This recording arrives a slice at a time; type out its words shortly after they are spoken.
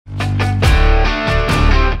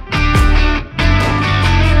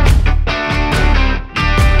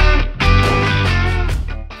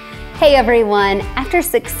Hey everyone! After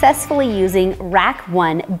successfully using Rack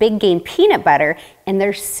 1 Big Gain Peanut Butter and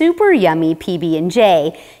their super yummy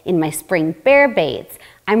PB&J in my spring bear baits,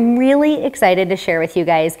 I'm really excited to share with you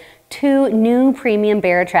guys two new premium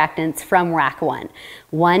bear attractants from Rack 1.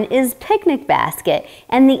 One is Picnic Basket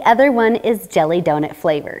and the other one is Jelly Donut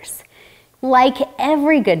Flavors. Like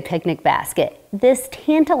every good picnic basket, this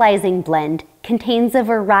tantalizing blend contains a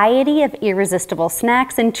variety of irresistible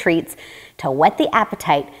snacks and treats to whet the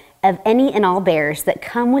appetite of any and all bears that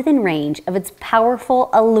come within range of its powerful,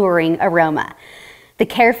 alluring aroma. The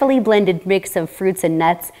carefully blended mix of fruits and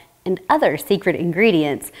nuts and other secret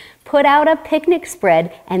ingredients put out a picnic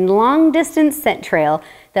spread and long-distance scent trail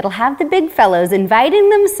that'll have the big fellows inviting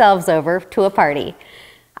themselves over to a party.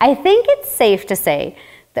 I think it's safe to say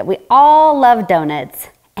that we all love donuts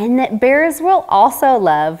and that bears will also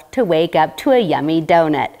love to wake up to a yummy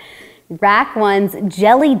donut. Rack 1's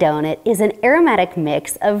Jelly Donut is an aromatic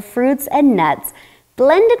mix of fruits and nuts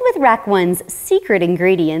blended with Rack 1's secret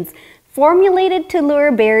ingredients formulated to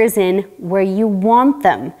lure bears in where you want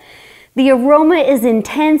them. The aroma is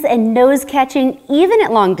intense and nose-catching even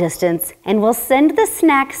at long distance and will send the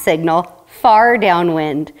snack signal far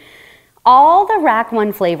downwind. All the Rack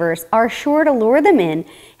 1 flavors are sure to lure them in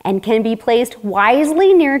and can be placed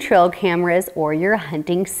wisely near trail cameras or your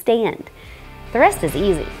hunting stand. The rest is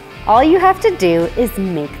easy. All you have to do is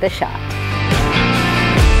make the shot.